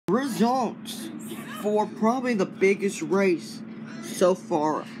Results for probably the biggest race so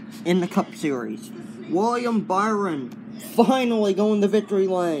far in the Cup Series. William Byron finally going to victory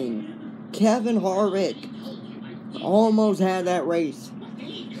lane. Kevin Harvick almost had that race.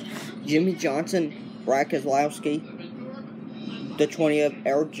 Jimmy Johnson, Brad Keselowski, the 20th,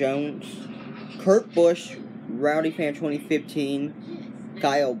 Eric Jones, Kurt Busch, Rowdy Fan 2015,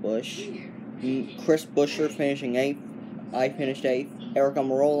 Kyle Busch, Chris Buescher finishing 8th. I finished 8th. Eric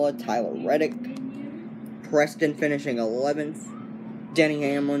Almirola, Tyler Reddick, Preston finishing 11th. Denny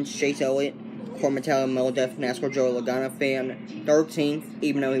Hamlin, Chase Elliott, Corey Melodef, NASCAR Joey Logano fan, 13th,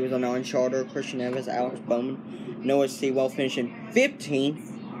 even though he was a non-charter. Christian Evans, Alex Bowman, Noah Sewell finishing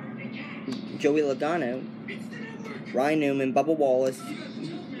 15th. Joey Logano, Ryan Newman, Bubba Wallace,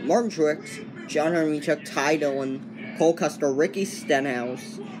 Martin Truex, John Henry Chuck, Ty Dillon, Cole Custer, Ricky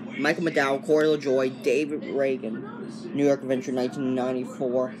Stenhouse, Michael McDowell, Corey LaJoie, David Reagan, New York Adventure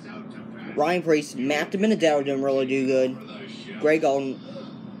 1994, Ryan Preece, Matt DiBenedetto didn't really do good, Greg Golden,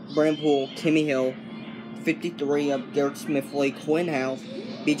 Brennan Poole, Timmy Hill, 53 of Garrett Smithley, Quinn House,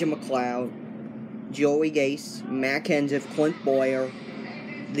 BJ McLeod, Joey Gase, Matt Kenseth, Clint Boyer,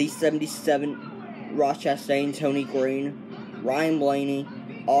 the 77, Ross Chastain, Tony Green, Ryan Blaney,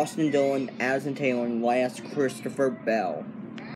 Austin Dillon, Addison Taylor, and last, Christopher Bell.